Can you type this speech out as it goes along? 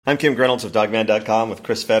I'm Kim Reynolds of Dogman.com with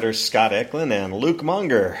Chris Fetters, Scott Eklund, and Luke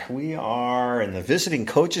Munger. We are in the visiting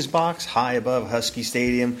coaches box high above Husky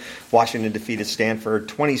Stadium. Washington defeated Stanford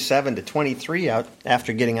 27-23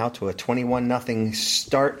 after getting out to a 21-0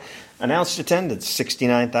 start. Announced attendance,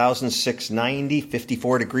 69,690,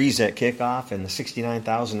 54 degrees at kickoff, and the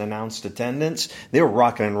 69,000 announced attendance, they were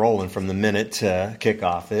rocking and rolling from the minute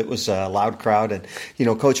kickoff. It was a loud crowd, and,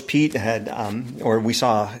 Coach Pete had, or we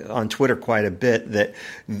saw on Twitter quite a bit, that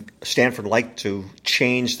Stanford liked to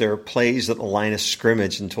change their plays at the line of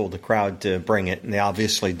scrimmage and told the crowd to bring it, and they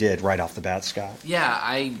obviously did right off the bat, Scott. Yeah,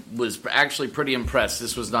 I was actually pretty impressed.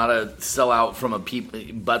 This was not a sellout from a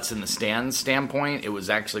butts in the stands standpoint. It was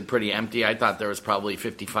actually pretty empty. I thought there was probably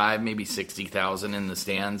 55, maybe 60,000 in the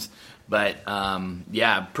stands. But,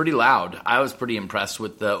 pretty loud. I was pretty impressed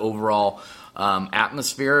with the overall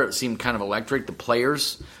atmosphere. It seemed kind of electric. The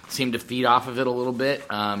players seemed to feed off of it a little bit.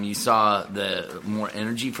 You saw the more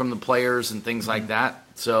energy from the players and things like that.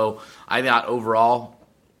 So I thought overall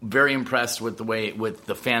very impressed with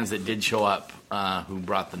the fans that did show up who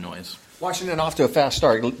brought the noise. Washington off to a fast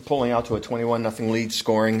start, pulling out to a 21-0 lead,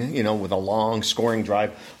 scoring, with a long scoring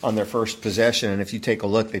drive on their first possession. And if you take a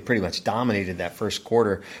look, they pretty much dominated that first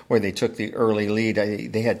quarter where they took the early lead.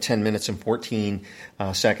 They had 10 minutes and 14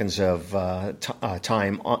 seconds of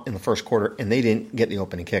time in the first quarter, and they didn't get the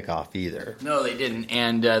opening kickoff either. No, they didn't.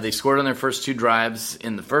 And they scored on their first two drives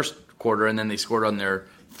in the first quarter, and then they scored on their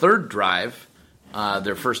third drive,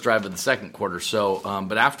 their first drive of the second quarter. So,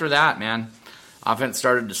 but after that, man, offense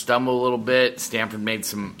started to stumble a little bit. Stanford made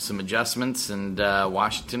some adjustments, and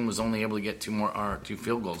Washington was only able to get two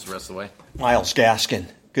field goals the rest of the way. Myles Gaskin,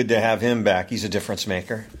 good to have him back. He's a difference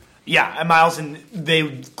maker. Yeah, Myles, and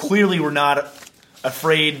they clearly were not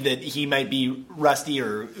afraid that he might be rusty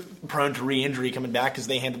or prone to re-injury coming back because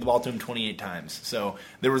they handed the ball to him 28 times. So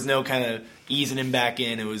there was no kind of easing him back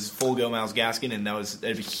in. It was full go Myles Gaskin, and that was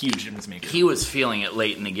a huge difference maker. He was feeling it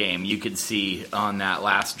late in the game. You could see on that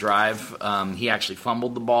last drive, he actually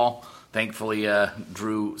fumbled the ball. Thankfully,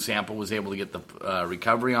 Drew Sample was able to get the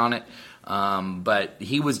recovery on it. But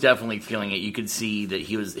he was definitely feeling it. You could see that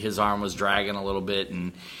his arm was dragging a little bit,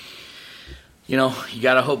 and you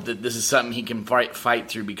got to hope that this is something he can fight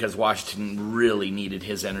through because Washington really needed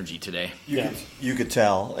his energy today. You could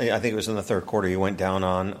tell. I think it was in the third quarter he went down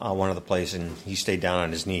on one of the plays, and he stayed down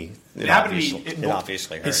on his knee. It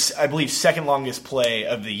obviously hurt. His, I believe, second longest play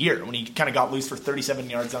of the year when he kind of got loose for 37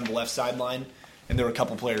 yards on the left sideline, and there were a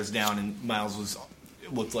couple players down, and Myles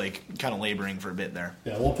looked like kind of laboring for a bit there.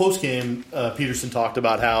 Yeah, well, post-game, Peterson talked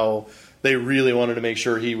about how they really wanted to make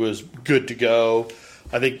sure he was good to go.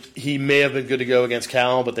 I think he may have been good to go against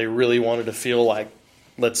Cal, but they really wanted to feel like,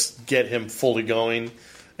 let's get him fully going.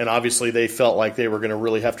 And obviously they felt like they were going to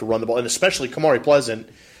really have to run the ball. And especially Kamari Pleasant,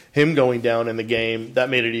 him going down in the game, that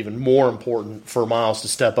made it even more important for Myles to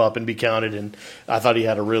step up and be counted. And I thought he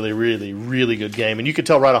had a really, really, really good game. And you could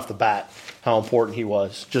tell right off the bat how important he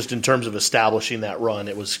was, just in terms of establishing that run.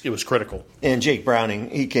 It was critical. And Jake Browning,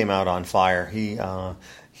 he came out on fire.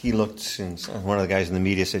 He looked, and one of the guys in the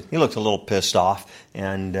media said, he looked a little pissed off,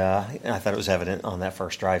 and I thought it was evident on that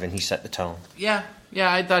first drive, and he set the tone. Yeah,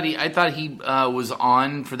 I thought he was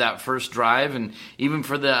on for that first drive, and even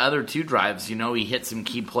for the other two drives, he hit some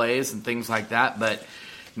key plays and things like that, but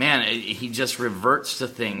man, he just reverts to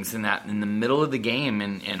things in the middle of the game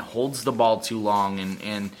and holds the ball too long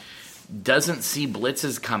and doesn't see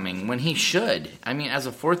blitzes coming when he should. I mean, as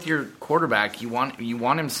a fourth-year quarterback, you want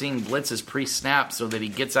him seeing blitzes pre-snap so that he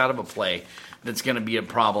gets out of a play that's going to be a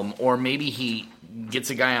problem, or maybe he gets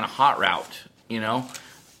a guy on a hot route.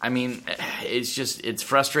 I mean, it's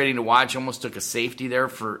frustrating to watch. Almost took a safety there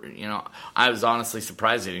for I was honestly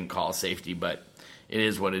surprised they didn't call a safety, but it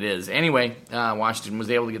is what it is. Anyway, Washington was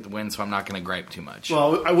able to get the win, so I'm not going to gripe too much.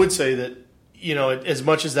 Well, I would say that as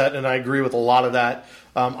much as that, and I agree with a lot of that.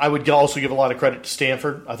 I would also give a lot of credit to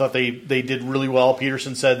Stanford. I thought they did really well.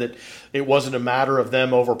 Peterson said that it wasn't a matter of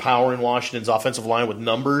them overpowering Washington's offensive line with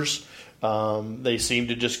numbers. They seemed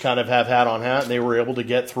to just kind of have hat on hat, and they were able to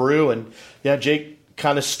get through. And, yeah, Jake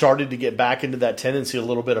kind of started to get back into that tendency a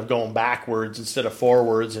little bit of going backwards instead of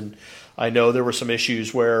forwards. And I know there were some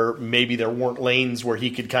issues where maybe there weren't lanes where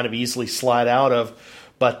he could kind of easily slide out of.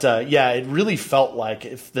 But, it really felt like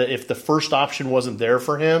if the first option wasn't there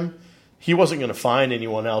for him, he wasn't going to find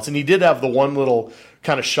anyone else. And he did have the one little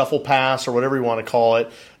kind of shuffle pass or whatever you want to call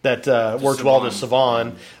it that worked well to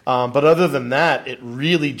Savon. But other than that, it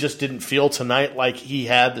really just didn't feel tonight like he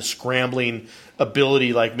had the scrambling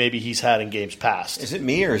ability like maybe he's had in games past. Is it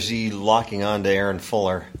me or is he locking on to Aaron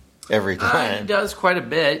Fuller? every He time. does quite a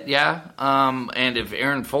bit, yeah. And if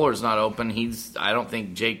Aaron Fuller's not open, I don't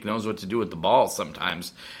think Jake knows what to do with the ball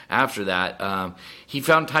sometimes after that. He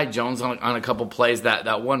found Ty Jones on a couple plays.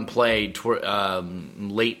 That one play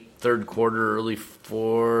late third quarter, early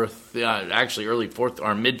fourth, early fourth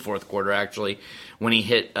or mid fourth quarter, actually, when he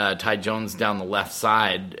hit Ty Jones down the left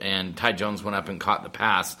side, and Ty Jones went up and caught the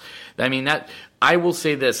pass. I mean, I will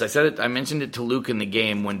say this. I mentioned it to Luke in the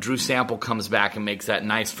game when Drew Sample comes back and makes that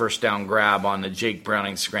nice first down grab on the Jake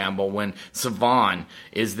Browning scramble, when Savon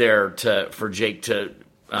is there for Jake to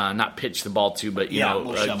not pitch the ball to, but a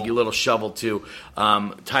little shovel to.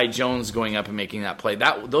 Ty Jones going up and making that play.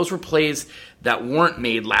 Those were plays that weren't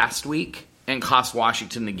made last week and cost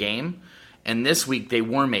Washington the game. And this week they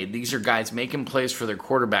were made. These are guys making plays for their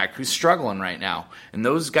quarterback who's struggling right now. And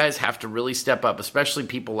those guys have to really step up, especially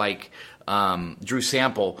people like Drew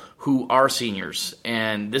Sample, who are seniors.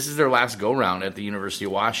 And this is their last go-round at the University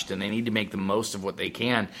of Washington. They need to make the most of what they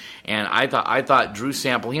can. And I thought Drew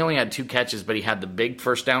Sample, he only had 2 catches, but he had the big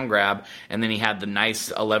first down grab, and then he had the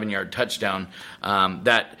nice 11-yard touchdown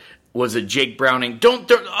that was a Jake Browning.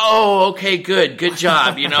 Okay, good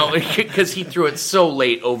job, because he threw it so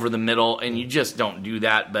late over the middle, and you just don't do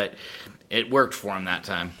that, but it worked for him that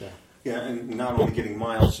time. Yeah, and not only getting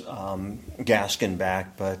Miles Gaskin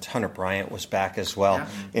back, but Hunter Bryant was back as well,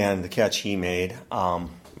 and the catch he made.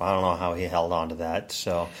 I don't know how he held on to that,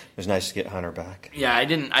 so it was nice to get Hunter back. Yeah,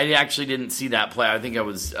 I actually didn't see that play. I think I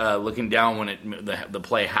was looking down when the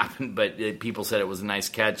play happened, but people said it was a nice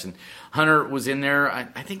catch. And Hunter was in there,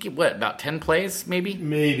 I think, about 10 plays, maybe?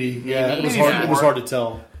 Maybe. Yeah, it was hard to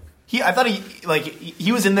tell. I thought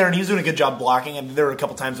he was in there and he was doing a good job blocking, and there were a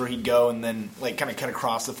couple times where he'd go and then kind of cut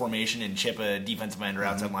across the formation and chip a defensive end or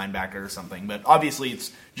outside linebacker or something. But obviously,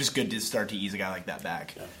 it's just good to start to ease a guy like that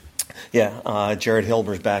back. Yeah, Jared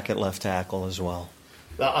Hilber's back at left tackle as well.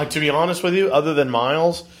 To be honest with you, other than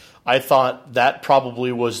Miles, I thought that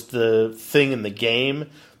probably was the thing in the game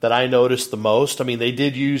that I noticed the most. I mean, they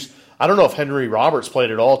did use – I don't know if Henry Roberts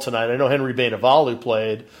played at all tonight. I know Henry Bainavalu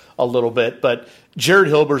played a little bit, but Jared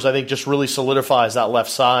Hilber's, I think, just really solidifies that left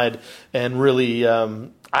side and really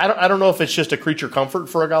I don't know if it's just a creature comfort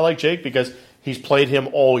for a guy like Jake because he's played him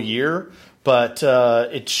all year, but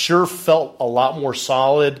it sure felt a lot more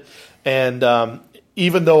solid. And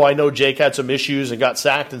even though I know Jake had some issues and got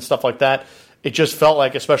sacked and stuff like that, it just felt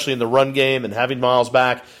like, especially in the run game and having Miles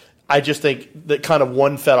back, I just think that kind of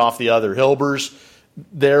one fed off the other. Hilber's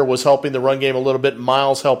there was helping the run game a little bit.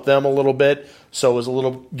 Miles helped them a little bit. So it was a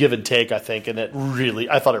little give and take, I think, and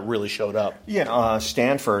I thought it really showed up. Yeah,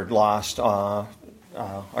 Stanford lost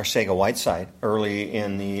Arcega-Whiteside early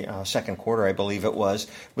in the second quarter, I believe it was,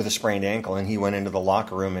 with a sprained ankle, and he went into the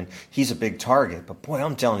locker room, and he's a big target. But, boy,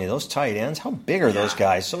 I'm telling you, those tight ends, how big are those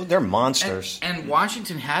guys? So they're monsters. And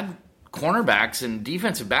Washington had cornerbacks and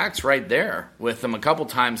defensive backs right there with them a couple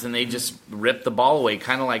times, and they just ripped the ball away,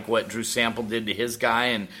 kind of like what Drew Sample did to his guy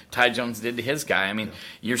and Ty Jones did to his guy. I mean,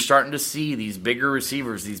 you're starting to see these bigger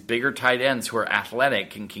receivers, these bigger tight ends who are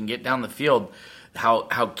athletic and can get down the field,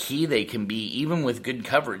 how key they can be, even with good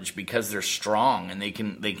coverage, because they're strong and they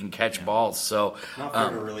can catch balls. So not fair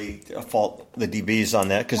to really fault the DBs on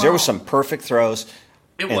that, because there was some perfect throws.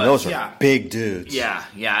 Those are big dudes. Yeah.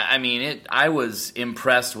 I mean, I was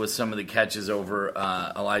impressed with some of the catches over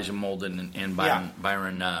Elijah Molden and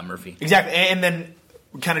Byron Murphy. Exactly, and then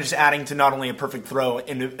kind of just adding to not only a perfect throw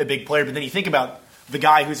and a big player, but then you think about the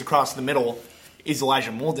guy who's across the middle is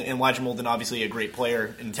Elijah Molden, and Elijah Molden obviously a great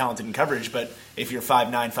player and talented in coverage, but if you're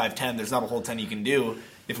 5'9", 5'10", there's not a whole ton you can do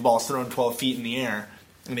if a ball is thrown 12 feet in the air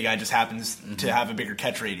and the guy just happens to have a bigger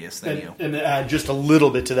catch radius than you. And to add just a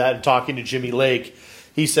little bit to that, and talking to Jimmy Lake,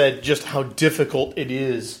 he said just how difficult it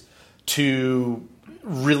is to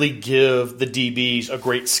really give the DBs a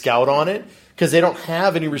great scout on it because they don't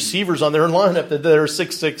have any receivers on their lineup that are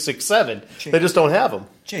 6'6", 6'7". They just don't have them.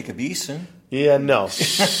 Jacob Eason. Yeah, no.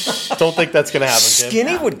 Don't think that's going to happen, Tim.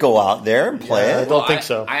 Skinny would go out there and play it. I don't think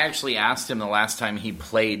so. I actually asked him the last time he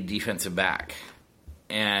played defensive back.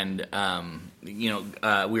 And,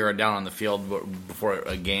 we were down on the field before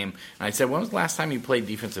a game. And I said, when was the last time you played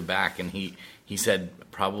defensive back? And he said,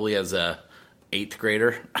 probably as a 8th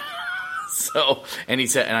grader. And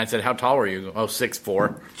I said, how tall were you?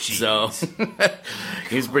 6'4". So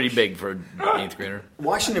he was pretty big for an 8th grader.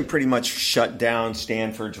 Washington pretty much shut down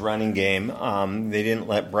Stanford's running game. They didn't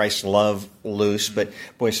let Bryce Love loose, but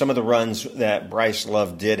boy, some of the runs that Bryce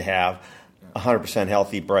Love did have, 100%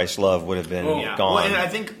 healthy Bryce Love would have been gone. Well, and I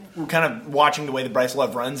think we're kind of watching the way that Bryce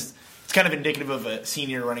Love runs. It's kind of indicative of a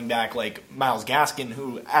senior running back like Myles Gaskin,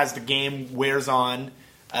 who, as the game wears on,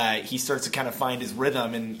 he starts to kind of find his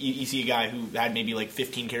rhythm, and you see a guy who had maybe like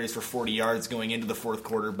 15 carries for 40 yards going into the fourth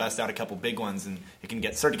quarter, bust out a couple big ones, and it can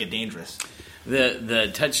start to get dangerous.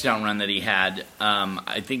 The touchdown run that he had,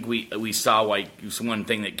 I think we saw one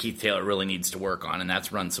thing that Keith Taylor really needs to work on, and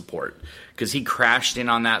that's run support. Because he crashed in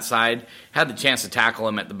on that side, had the chance to tackle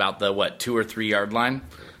him at about the 2 or 3 yard line,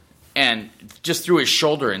 and just threw his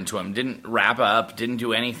shoulder into him. Didn't wrap up, didn't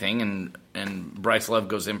do anything, and Bryce Love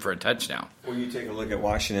goes in for a touchdown. Well, you take a look at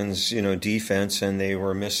Washington's defense, and they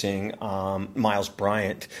were missing Miles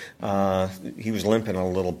Bryant. He was limping a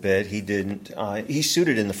little bit. He didn't. He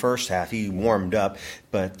suited in the first half. He warmed up,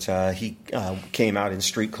 but he came out in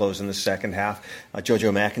street clothes in the second half.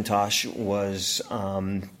 JoJo McIntosh was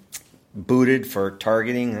booted for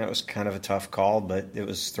targeting. That was kind of a tough call, but it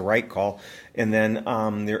was the right call. And then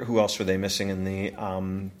who else were they missing in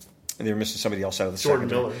the? They were missing somebody else out of the Jordan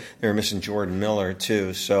secondary. Miller. They were missing Jordan Miller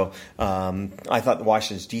too. So I thought the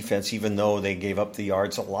Washington's defense, even though they gave up the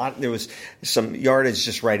yards a lot, there was some yardage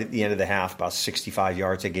just right at the end of the half, about 65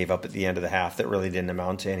 yards they gave up at the end of the half that really didn't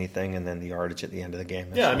amount to anything, and then the yardage at the end of the game.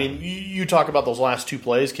 I mean, you talk about those last 2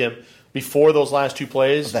 plays, Kim. Before those last 2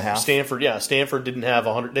 plays, of the half? Stanford didn't have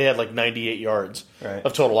 100. They had like 98 yards Right.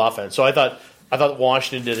 of total offense. So I thought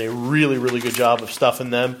Washington did a really, really good job of stuffing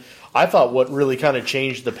them. I thought what really kind of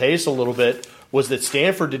changed the pace a little bit was that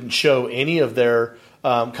Stanford didn't show any of their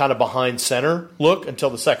kind of behind center look until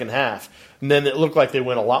the second half. And then it looked like they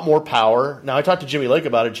went a lot more power. Now, I talked to Jimmy Lake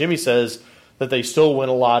about it. Jimmy says that they still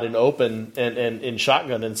went a lot in open and in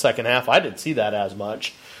shotgun in the second half. I didn't see that as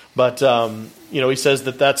much. But, he says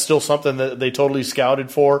that that's still something that they totally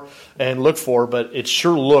scouted for and looked for, but it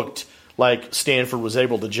sure looked like Stanford was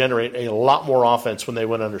able to generate a lot more offense when they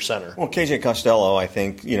went under center. Well, KJ Costello, I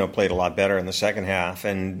think, played a lot better in the second half.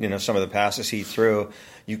 And, some of the passes he threw,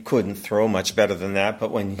 you couldn't throw much better than that.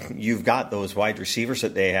 But when you've got those wide receivers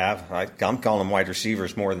that they have, I'm calling them wide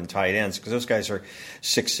receivers more than tight ends because those guys are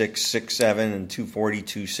 6'6", 6'7", and 240,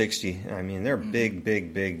 260. I mean, they're big,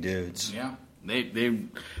 big, big dudes. Yeah,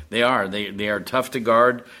 they are. They are tough to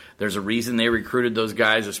guard. There's a reason they recruited those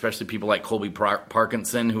guys, especially people like Colby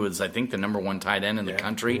Parkinson, who is, I think, the number 1 tight end in the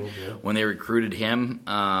country. When they recruited him,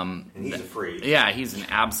 and he's a freak. Yeah, he's an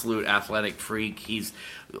absolute athletic freak. He's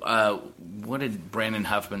what did Brandon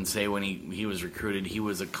Huffman say when he was recruited? He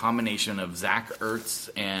was a combination of Zach Ertz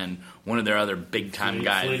and one of their other big time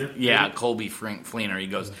guys. Fleener? Yeah, Colby Fleener. He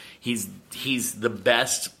goes, he's the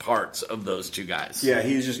best parts of those 2 guys. Yeah,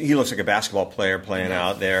 he looks like a basketball player playing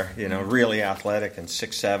out there. Really athletic and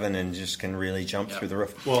 6'7", and just can really jump through the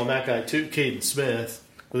roof. Well, and that guy too, Caden Smith,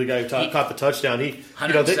 the guy who caught the touchdown. He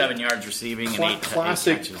 107 yards receiving and 8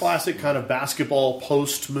 catches. Classic kind of basketball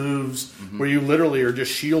post moves where you literally are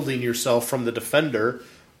just shielding yourself from the defender.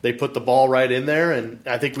 They put the ball right in there, and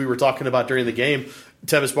I think we were talking about during the game,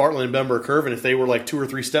 Tevis Bartlett and Ben Burr-Kirven, if they were like 2 or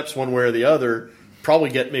 3 steps one way or the other, probably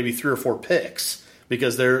get maybe 3 or 4 picks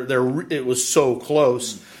because it was so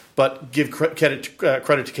close. But give credit to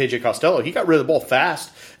KJ Costello. He got rid of the ball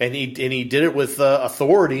fast, and he did it with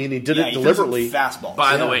authority, and he did it deliberately. Fastballs.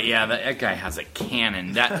 By the way, that guy has a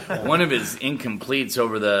cannon. That one of his incompletes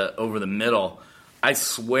over the middle. I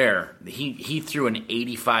swear, he threw an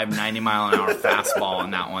 85, 90 mile an hour fastball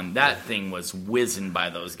on that one. That thing was whizzing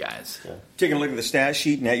by those guys. Yeah. Taking a look at the stat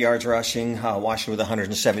sheet, net yards rushing, Washington with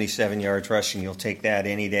 177 yards rushing. You'll take that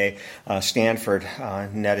any day. Stanford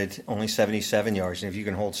netted only 77 yards. And if you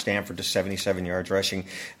can hold Stanford to 77 yards rushing,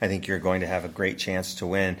 I think you're going to have a great chance to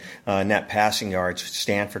win. Net passing yards,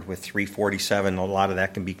 Stanford with 347. A lot of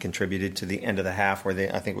that can be contributed to the end of the half where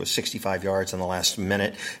I think it was 65 yards in the last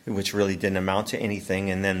minute, which really didn't amount to anything.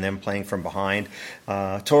 And then them playing from behind.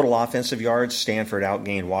 Total offensive yards, Stanford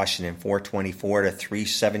outgained Washington 424 to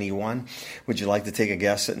 371. Would you like to take a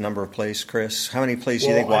guess at number of plays, Chris? How many plays do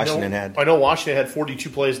you think Washington had? I know Washington had 42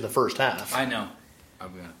 plays in the first half. I know.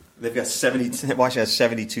 They've got 70. Washington has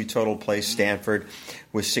 72 total plays. Stanford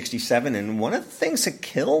with 67. And one of the things that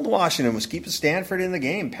killed Washington was keeping Stanford in the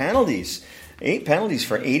game. Penalties. 8 penalties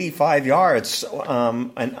for 85 yards.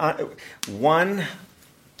 One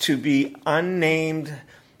to be unnamed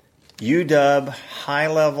UW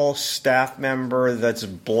high-level staff member that's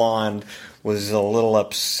blonde was a little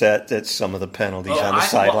upset at some of the penalties on the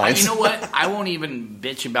sidelines. You know what? I won't even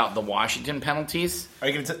bitch about the Washington penalties. Are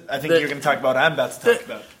you going to? I think you're going to talk about. I'm about to talk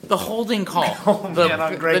about the holding call,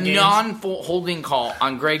 the non-holding call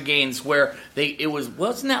on Greg Gaines, where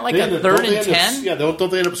wasn't that like a 3rd and 10? Yeah, don't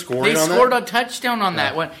they end up scoring? They on scored that? A touchdown on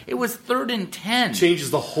that one. It was 3rd and 10. Changes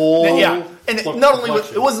the whole. Yeah, and not only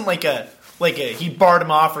it wasn't like a he barred him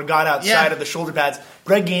off or got outside of the shoulder pads.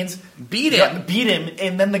 Greg Gaines beat him,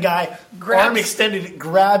 and then the guy arm extended,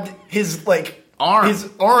 grabbed his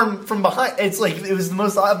arm from behind. It's like it was the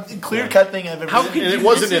most clear cut thing I've ever How seen. could And you it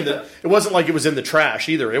wasn't miss it wasn't like it was in the trash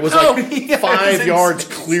either. It was No. like Yeah, 5 it's yards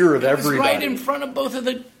insane. clear of It was everybody. right in front of both of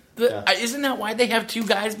the. Isn't that why they have two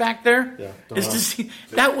guys back there? Yeah, It's to see,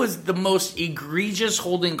 that was the most egregious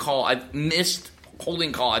holding call I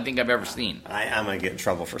think I've ever seen. I'm going to get in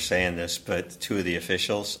trouble for saying this, but two of the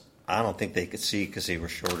officials, I don't think they could see because they were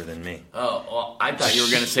shorter than me. Oh, well, I thought you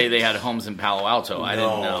were going to say they had homes in Palo Alto. I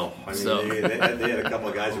didn't know. I mean, So they had a couple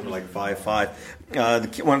of guys who were like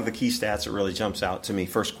 5'5". One of the key stats that really jumps out to me,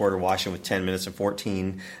 first quarter, Washington with 10 minutes and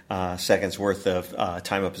 14 seconds worth of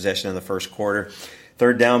time of possession in the first quarter.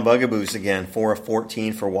 Third down bugaboos again, 4 of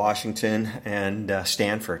 14 for Washington, and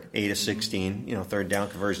Stanford 8 of 16. Third down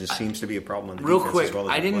conversion seems to be a problem on the real defense quick, as well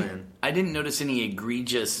as the plan. I didn't notice any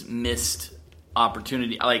egregious missed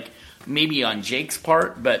opportunity, like maybe on Jake's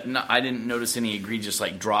part, but I didn't notice any egregious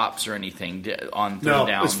like drops or anything on third No,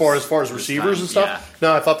 downs. as far as this receivers time. and stuff.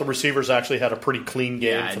 No, I thought the receivers actually had a pretty clean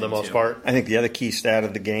game Yeah, I for the did most too. part. I think the other key stat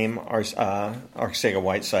of the game,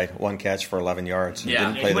 Arcega-Whiteside, 1 catch for 11 yards. Yeah.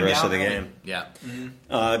 Didn't Yeah, play he the went rest of the down game. Yeah.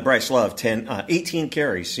 Bryce Love, 18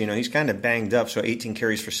 carries. He's kind of banged up, so 18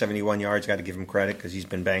 carries for 71 yards. Got to give him credit because he's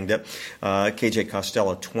been banged up. KJ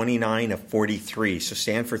Costello, 29 of 43. So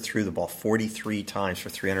Stanford threw the ball 43 times for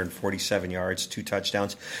 347 yards, 2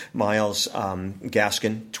 touchdowns. Miles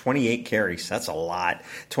Gaskin, 28 carries. That's a lot.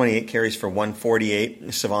 28 carries for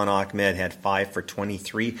 148. Savon Ahmed had 5 for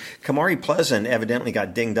 23. Kamari Pleasant evidently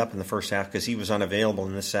got dinged up in the first half because he was unavailable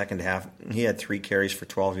in the second half. He had 3 carries for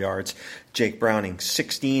 12 yards. Jake Browning,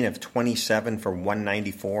 16 of 27 for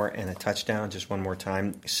 194 and a touchdown. Just one more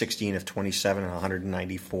time, 16 of 27 and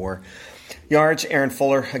 194 yards. Aaron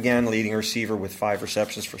Fuller, again, leading receiver with 5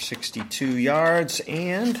 receptions for 62 yards.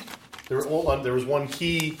 And There was one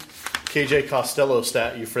key KJ Costello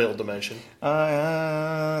stat you failed to mention.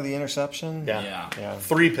 the interception. Yeah.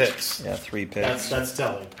 3 picks. Yeah, 3 picks. That's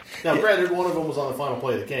telling. Now, granted, one of them was on the final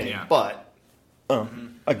play of the game, Yeah. but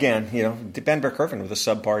Again, Ben Burke-Irvin with a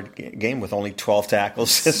subpar game with only 12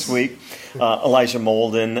 tackles this week. Elijah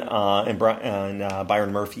Molden and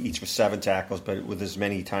Byron Murphy each with 7 tackles, but with as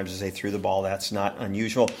many times as they threw the ball, that's not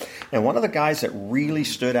unusual. And one of the guys that really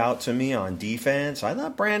stood out to me on defense, I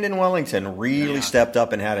thought Brandon Wellington really stepped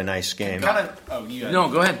up and had a nice game. No,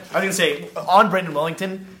 go ahead. I was going to say, on Brandon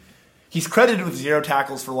Wellington, he's credited with 0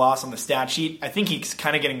 tackles for loss on the stat sheet. I think he's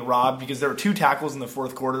kind of getting robbed because there were 2 tackles in the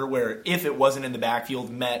fourth quarter where, if it wasn't in the backfield,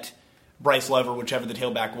 met Bryce Love or whichever the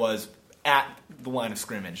tailback was at the line of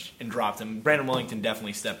scrimmage and dropped him. Brandon Wellington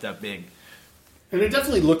definitely stepped up big. and it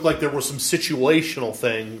definitely looked like there were some situational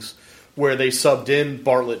things where they subbed in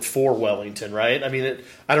Bartlett for Wellington, right? I mean,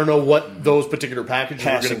 I don't know what those particular packages are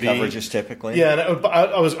going Passing to be. coverages typically. Yeah, and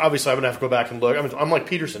I was obviously I'm going to have to go back and look. I'm like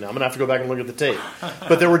Peterson now. I'm going to have to go back and look at the tape.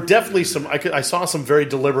 But there were definitely some. I saw some very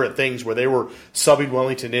deliberate things where they were subbing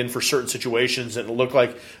Wellington in for certain situations, and it looked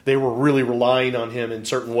like they were really relying on him in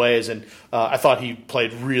certain ways. And I thought he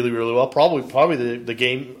played really, really well. Probably the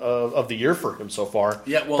game of the year for him so far.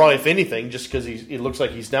 Yeah, well- probably if anything, just because it looks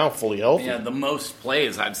like he's now fully healthy. Yeah, the most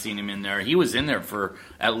plays I've seen him in there. He was in there for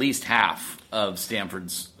at least half of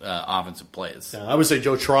Stanford's offensive plays. I would say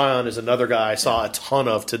Joe Tryon is another guy I saw a ton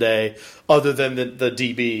of today, other than the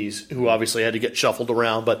DBs, who obviously had to get shuffled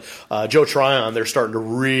around. But Joe Tryon, they're starting to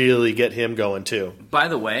really get him going, too. By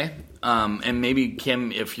the way, and maybe,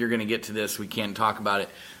 Kim, if you're going to get to this, we can't talk about it.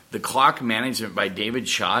 The clock management by David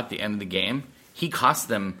Shaw at the end of the game, he cost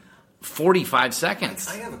them 45 seconds.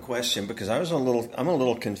 I have a question because I'm a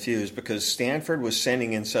little confused because Stanford was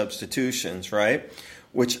sending in substitutions, right?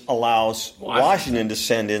 Which allows Washington to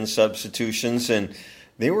send in substitutions, and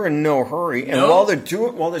they were in no hurry. And while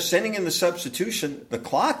they're sending in the substitution, the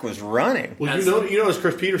clock was running. Well, you know, as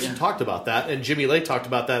Chris Peterson talked about that, and Jimmy Lake talked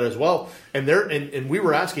about that as well. And we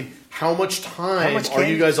were asking, how much time are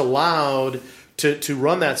you guys allowed to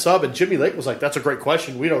run that sub? And Jimmy Lake was like, that's a great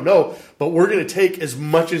question. We don't know, but we're going to take as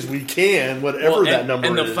much as we can, whatever that number is.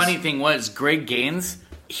 And the funny thing was, Greg Gaines,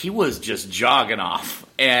 he was just jogging off.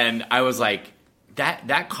 And I was like,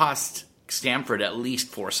 that cost Stanford at least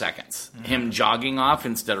 4 seconds. Him jogging off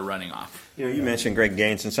instead of running off. You mentioned Greg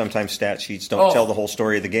Gaines, and sometimes stat sheets don't tell the whole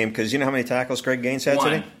story of the game because you know how many tackles Greg Gaines had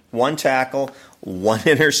today? 1 tackle, 1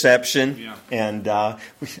 interception, and I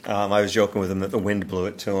was joking with him that the wind blew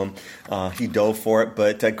it to him. He dove for it,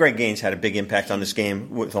 but Greg Gaines had a big impact on this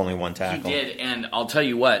game with only 1 tackle. He did, and I'll tell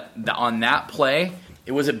you what, on that play,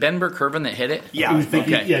 was it Ben Burke-Irvin that hit it? Yeah.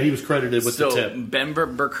 He was credited with the tip. So Ben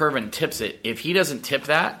Burke-Irvin tips it. If he doesn't tip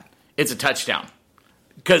that, it's a touchdown.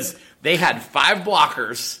 Because they had 5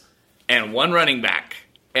 blockers and 1 running back,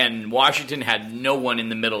 and Washington had no one in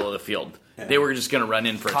the middle of the field. They were just going to run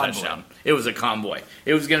in for a touchdown. It was a convoy.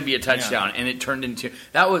 It was going to be a touchdown, and it turned into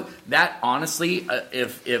that. Honestly,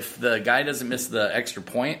 if the guy doesn't miss the extra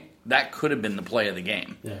point, that could have been the play of the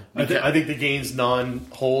game. Yeah, I think the Gaines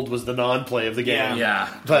non-hold was the non-play of the game.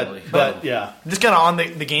 Yeah, totally. But yeah, just kind of on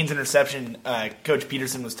the Gaines interception. Coach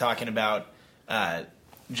Peterson was talking about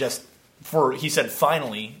he said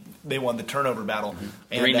finally they won the turnover battle,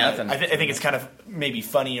 and 3-0. I think it's kind of maybe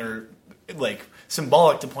funny or like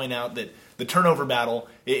symbolic to point out that the turnover battle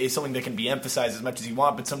is something that can be emphasized as much as you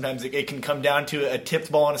want, but sometimes it can come down to a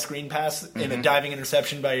tipped ball on a screen pass and a diving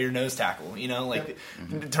interception by your nose tackle.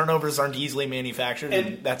 Turnovers aren't easily manufactured,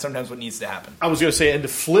 and that's sometimes what needs to happen. I was going to say, and to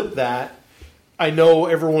flip that, I know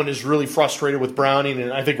everyone is really frustrated with Browning,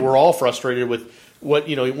 and I think we're all frustrated with what,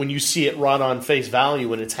 when you see it right on face value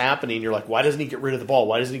when it's happening, you're like, why doesn't he get rid of the ball?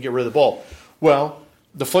 Why doesn't he get rid of the ball? Well,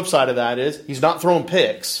 the flip side of that is he's not throwing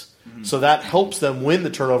picks. So that helps them win the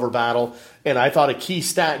turnover battle. And I thought a key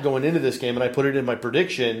stat going into this game, and I put it in my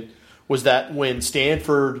prediction, was that when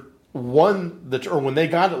Stanford when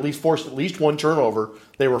they forced at least one turnover,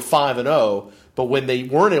 they were 5-0. But when they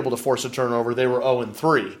weren't able to force a turnover, they were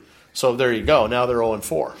 0-3. So there you go. Now they're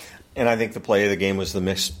 0-4. And I think the play of the game was the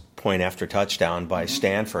missed point after touchdown by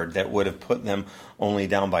Stanford that would have put them only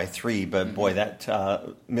down by 3. But boy, that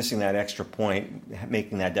missing that extra point,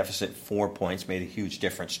 making that deficit 4 points, made a huge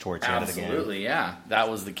difference towards the end of the game. Absolutely, yeah.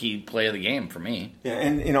 That was the key play of the game for me. Yeah,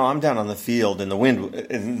 and I'm down on the field, and the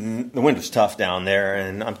wind was tough down there,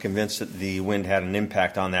 and I'm convinced that the wind had an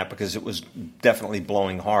impact on that because it was definitely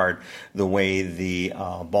blowing hard the way the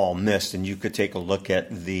ball missed, and you could take a look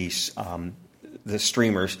at the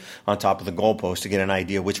streamers on top of the goalpost to get an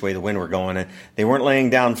idea which way the wind were going. And they weren't laying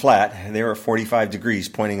down flat. They were 45 degrees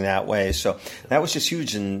pointing that way. So that was just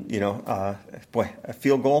huge. And, a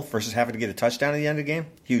field goal versus having to get a touchdown at the end of the game,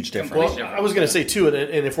 huge difference. Well, I was going to say, too, and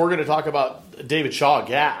if we're going to talk about David Shaw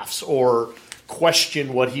gaffes or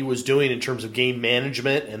question what he was doing in terms of game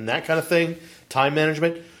management and that kind of thing, time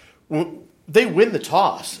management, they win the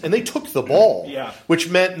toss, and they took the ball, which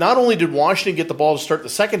meant not only did Washington get the ball to start the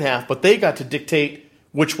second half, but they got to dictate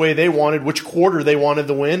which way they wanted, which quarter they wanted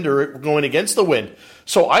the wind or going against the wind.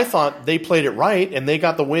 So I thought they played it right, and they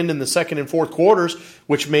got the wind in the second and fourth quarters,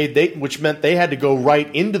 which meant they had to go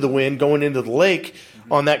right into the wind, going into the lake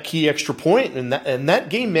on that key extra point. And that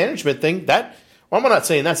game management thing, I'm not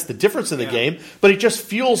saying that's the difference in the game, but it just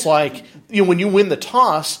feels like when you win the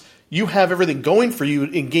toss, you have everything going for you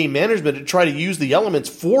in game management to try to use the elements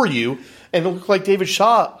for you. And it looked like David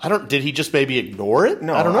Shaw, did he just maybe ignore it?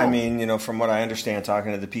 No, I don't know. I mean, from what I understand,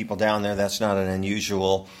 talking to the people down there, that's not an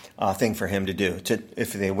unusual thing for him to do.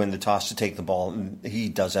 If they win the toss, to take the ball, he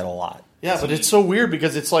does that a lot. Yeah, but it's so weird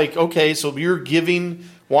because it's like, okay, so you're giving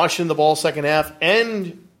Washington the ball second half,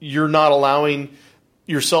 and you're not allowing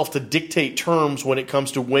yourself to dictate terms when it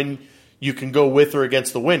comes to when you can go with or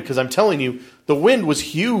against the wind. Because I'm telling you, the wind was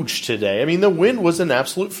huge today. I mean, the wind was an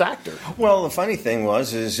absolute factor. Well, the funny thing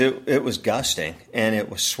was it was gusting, and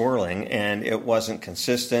it was swirling, and it wasn't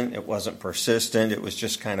consistent. It wasn't persistent. It was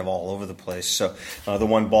just kind of all over the place. So the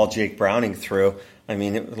one ball Jake Browning threw, I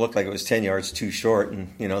mean, it looked like it was 10 yards too short,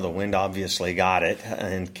 and, the wind obviously got it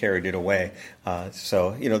and carried it away.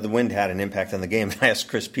 So the wind had an impact on the game. I asked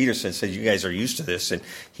Chris Peterson, said, you guys are used to this, and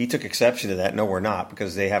he took exception to that. No, we're not,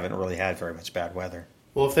 because they haven't really had very much bad weather.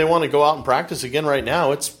 Well, if they want to go out and practice again right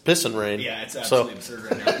now, it's pissing rain. Yeah, it's absolutely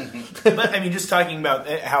absurd right now. But, I mean, just talking about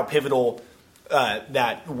how pivotal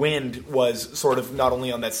that wind was sort of not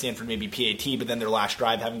only on that Stanford maybe PAT, but then their last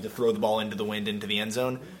drive having to throw the ball into the wind into the end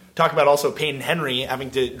zone. Talk about also Peyton Henry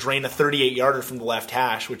having to drain a 38-yarder from the left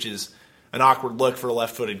hash, which is an awkward look for a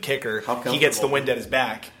left-footed kicker. He gets the wind at his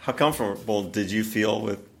back. How comfortable did you feel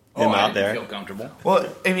with him out there? I didn't feel comfortable.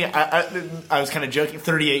 Well, I mean, I was kind of joking.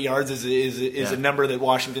 38 yards is a number that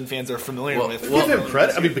Washington fans are familiar with. Give him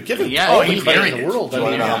credit. I mean, but give him all the credit in the world. Do you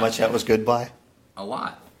want to know how much that was good by? A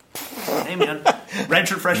lot. Hey, man.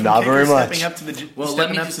 Redshirt freshman Not kicker very much. stepping up to the... Well, let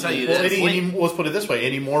me just tell you Well, this. let's put it this way.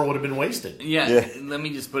 Any more would have been wasted. Yeah, let me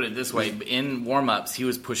just put it this way. In warm-ups, he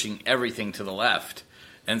was pushing everything to the left.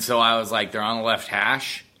 And so I was like, they're on the left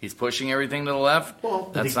hash. He's pushing everything to the left.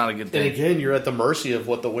 Well, that's not a good thing. And again, you're at the mercy of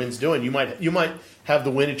what the wind's doing. You might have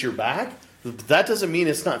the wind at your back, that doesn't mean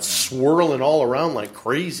it's not swirling all around like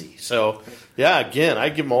crazy. So, yeah, again, I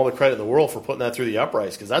give them all the credit in the world for putting that through the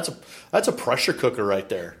uprights because that's a pressure cooker right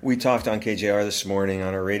there. We talked on KJR this morning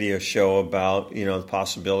on a radio show about the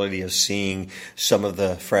possibility of seeing some of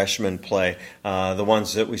the freshmen play. The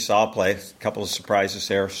ones that we saw play, a couple of surprises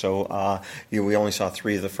there. So we only saw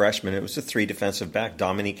 3 of the freshmen. It was the 3 defensive back,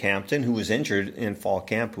 Dominique Hampton, who was injured in fall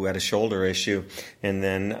camp, who had a shoulder issue, and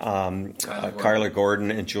then Kyler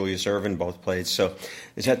Gordon and Julius Irvin both played. So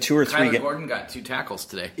is that 2 or 3? Kyler Gordon got 2 tackles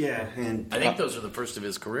today. Yeah, and I think those are the first of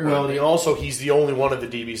his career. Well, and also he's the only one of the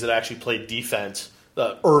DBs that actually played defense.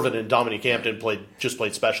 Irvin and Dominique Hampton played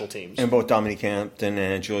special teams. And both Dominique Hampton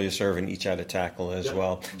and Julius Irvin each had a tackle as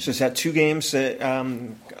well. So is that 2 games that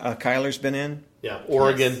Kyler's been in? Yeah,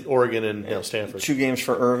 Oregon and Stanford. 2 games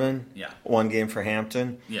for Irvin. Yeah. 1 game for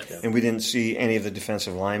Hampton. Yes. Yeah. And we didn't see any of the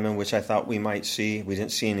defensive linemen, which I thought we might see. We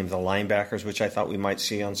didn't see any of the linebackers, which I thought we might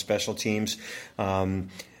see on special teams.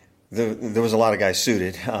 There was a lot of guys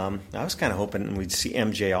suited. I was kind of hoping we'd see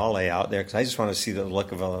MJ Ole out there because I just wanted to see the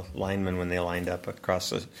look of a lineman when they lined up across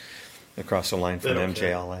the line from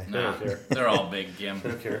MJ Ole. They don't care. They're all big, Jim. They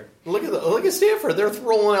don't care. Look at Stanford. They're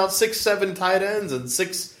rolling out 6'7" tight ends and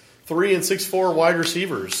 6'3" and 6'4" wide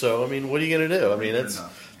receivers. So I mean, what are you going to do? I mean,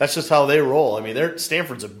 that's just how they roll. I mean,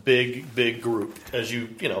 Stanford's a big group. As you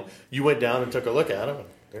went down and took a look at them.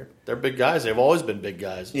 They're big guys. They've always been big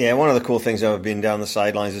guys. Yeah, one of the cool things I've been down the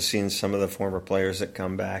sidelines is seeing some of the former players that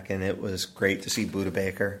come back, and it was great to see Buda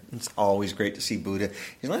Baker. It's always great to see Buda.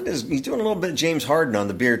 He's doing a little bit of James Harden on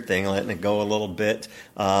the beard thing, letting it go a little bit.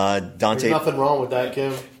 There's nothing wrong with that,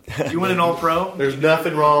 Kim. You win an All-Pro? There's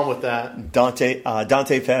nothing wrong with that. Dante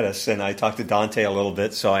Pettis, and I talked to Dante a little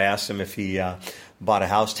bit, so I asked him if he bought a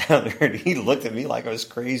house down there, and he looked at me like I was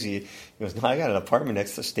crazy. He goes, "No, I got an apartment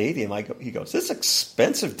next to the stadium." He goes, "It's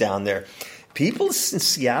expensive down there. People in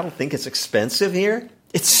Seattle think it's expensive here.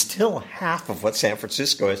 It's still half of what San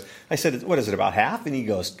Francisco is." I said, "What is it, about half?" And he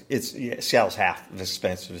goes, Seattle's half as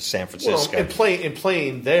expensive as San Francisco." Well, and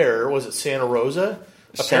playing there, was it Santa Rosa?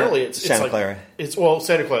 Apparently, it's Santa like, Clara.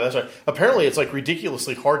 Santa Clara. That's right. Apparently, it's like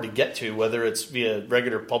ridiculously hard to get to, whether it's via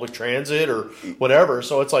regular public transit or whatever.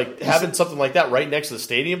 So it's like having something like that right next to the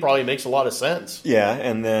stadium probably makes a lot of sense. Yeah,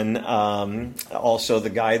 and then also the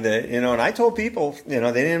guy that and I told people they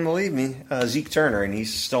didn't believe me, Zeke Turner, and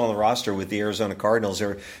he's still on the roster with the Arizona Cardinals.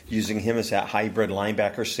 They're using him as that hybrid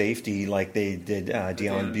linebacker safety like they did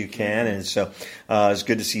Deion Buchanan. So it's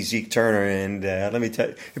good to see Zeke Turner. And let me tell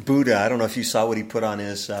you, Buda, I don't know if you saw what he put on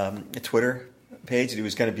his Twitter page, that he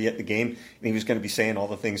was going to be at the game and he was going to be saying all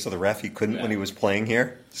the things to the ref he couldn't when he was playing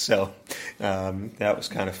here. So that was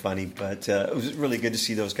kind of funny, but it was really good to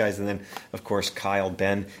see those guys. And then, of course, Kyle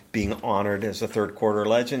Ben being honored as a third quarter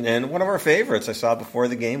legend and one of our favorites. I saw before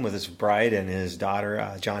the game with his bride and his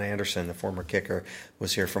daughter, John Anderson, the former kicker,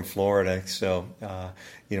 was here from Florida. So,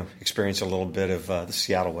 experienced a little bit of the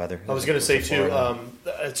Seattle weather. I was going to say, too,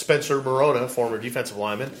 Spencer Morona, former defensive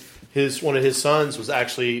lineman, one of his sons was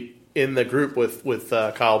actually in the group with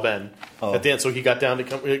Kyle Ben at the end. So he got down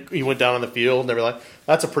he went down on the field and they were like,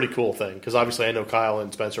 that's a pretty cool thing because obviously I know Kyle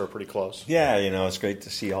and Spencer are pretty close. Yeah, it's great to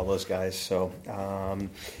see all those guys. So,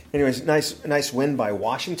 anyways, nice win by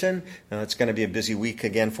Washington. It's going to be a busy week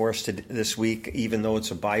again for us this week, even though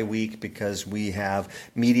it's a bye week because we have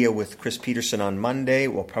media with Chris Peterson on Monday.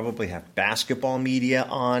 We'll probably have basketball media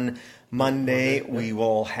on Monday. We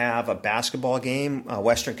will have a basketball game.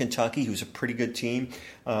 Western Kentucky, who's a pretty good team,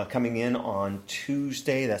 coming in on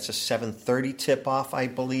Tuesday. That's a 7:30 tip-off, I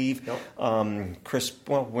believe. Yep.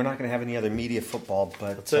 We're not going to have any other media football,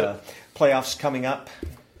 but playoffs coming up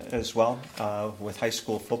as well with high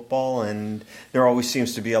school football, and there always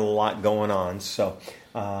seems to be a lot going on. So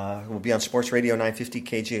we'll be on Sports Radio 950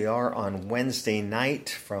 KJR on Wednesday night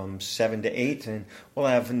from 7 to 8, and we'll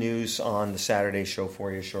have news on the Saturday show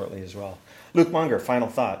for you shortly as well. Luke Munger, final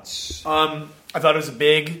thoughts. I thought it was a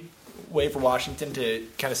big way for Washington to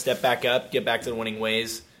kind of step back up, get back to the winning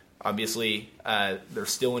ways. Obviously, they're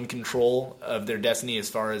still in control of their destiny as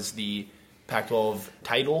far as the Pac-12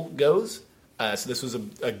 title goes. So this was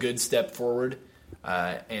a good step forward,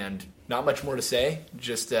 and not much more to say.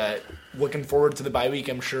 Just looking forward to the bye week,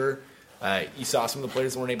 I'm sure. You saw some of the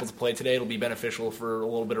players that weren't able to play today. It'll be beneficial for a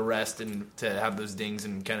little bit of rest and to have those dings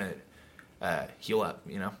and kind of heal up,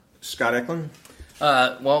 Scott Eklund?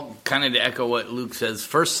 Well, kind of to echo what Luke says,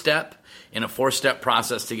 first step in a 4-step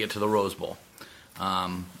process to get to the Rose Bowl.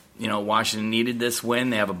 Washington needed this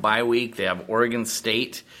win. They have a bye week. They have Oregon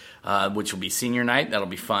State, which will be senior night. That'll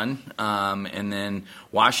be fun. And then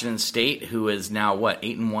Washington State, who is now,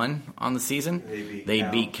 8-1 on the season? They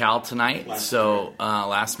beat Cal tonight,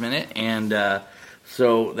 last minute. And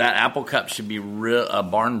So that Apple Cup should be a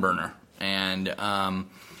barn burner. And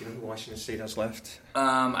Do you know who Washington State has left?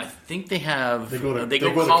 I think they have. They go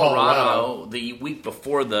to Colorado the week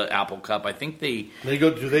before the Apple Cup. I think they. Do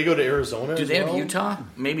they go to Arizona? Do they have Utah?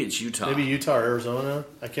 Maybe it's Utah. Maybe Utah or Arizona.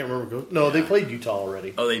 I can't remember. No, they played Utah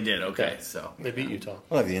already. Oh, they did. Okay, so they beat Utah.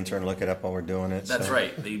 We'll have the intern look it up while we're doing it. That's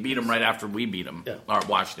right. They beat them right after we beat them. Yeah. Or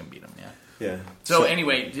Washington beat them. Yeah. Yeah. So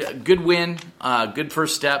anyway, good win, good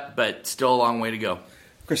first step, but still a long way to go.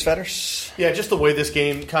 Chris Fetters? Yeah, just the way this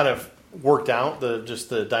game kind of worked out,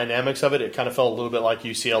 the dynamics of it, it kind of felt a little bit like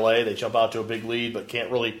UCLA. They jump out to a big lead, but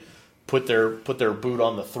can't really put their boot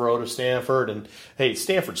on the throat of Stanford. And hey,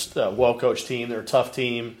 Stanford's a well-coached team. They're a tough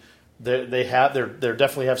team. They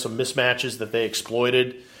definitely have some mismatches that they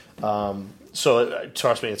exploited. So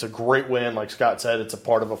trust me, it's a great win. Like Scott said, it's a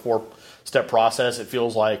part of a 4-step process. It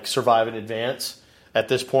feels like survive and advance at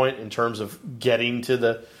this point in terms of getting to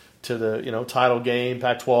the title game,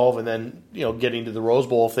 Pac-12, and then getting to the Rose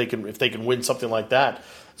Bowl if they can win something like that.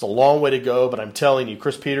 It's a long way to go, but I'm telling you,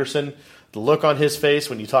 Chris Peterson, the look on his face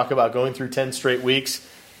when you talk about going through 10 straight weeks,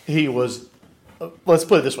 he was, let's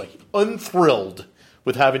put it this way, unthrilled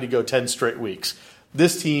with having to go 10 straight weeks.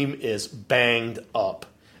 This team is banged up,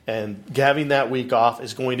 and having that week off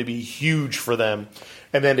is going to be huge for them.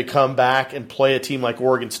 And then to come back and play a team like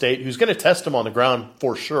Oregon State, who's going to test them on the ground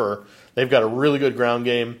for sure. They've got a really good ground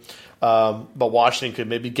game, but Washington could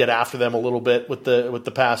maybe get after them a little bit with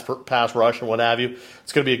the pass rush and what have you.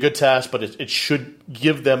 It's going to be a good test, but it should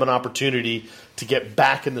give them an opportunity to get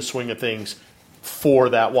back in the swing of things for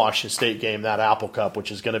that Washington State game, that Apple Cup,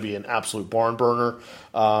 which is going to be an absolute barn burner.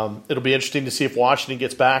 It'll be interesting to see if Washington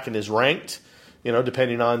gets back and is ranked.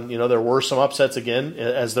 Depending on there were some upsets again,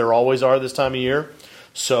 as there always are this time of year.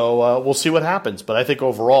 So we'll see what happens. But I think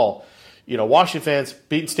overall, Washington fans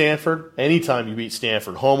beating Stanford, anytime you beat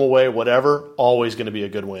Stanford, home, away, whatever, always going to be a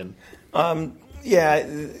good win. Yeah,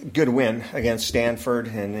 good win against Stanford,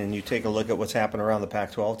 and then you take a look at what's happened around the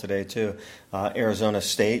Pac-12 today, too. Arizona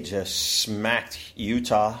State just smacked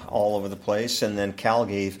Utah all over the place, and then Cal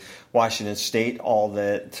gave Washington State all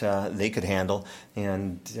that they could handle.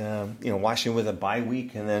 And, Washington with a bye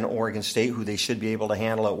week, and then Oregon State, who they should be able to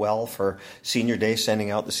handle it well for Senior Day, sending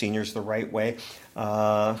out the seniors the right way.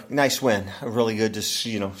 Nice win. Really good to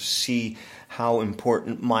see how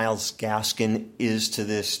important Myles Gaskin is to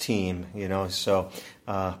this team, So,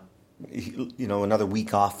 another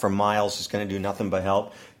week off from Myles is going to do nothing but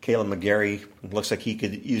help. Caleb McGarry looks like he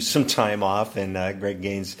could use some time off, and Greg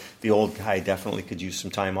Gaines, the old guy, definitely could use some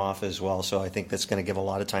time off as well. So I think that's going to give a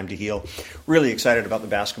lot of time to heal. Really excited about the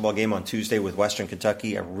basketball game on Tuesday with Western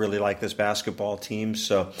Kentucky. I really like this basketball team.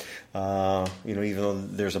 So, even though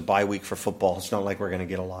there's a bye week for football, it's not like we're going to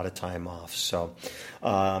get a lot of time off. So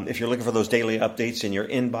if you're looking for those daily updates in your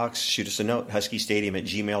inbox, shoot us a note,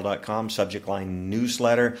 huskystadium@gmail.com, subject line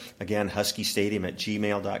newsletter. Again,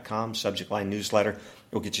 huskystadium@gmail.com, subject line newsletter.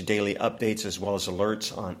 We'll get you daily updates as well as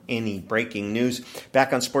alerts on any breaking news.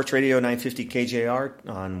 Back on Sports Radio 950 KJR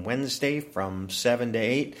on Wednesday from 7 to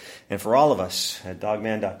 8. And for all of us at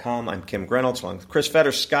Dogman.com, I'm Kim Reynolds along with Chris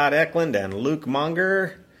Fetters, Scott Eklund, and Luke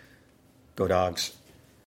Monger. Go Dogs.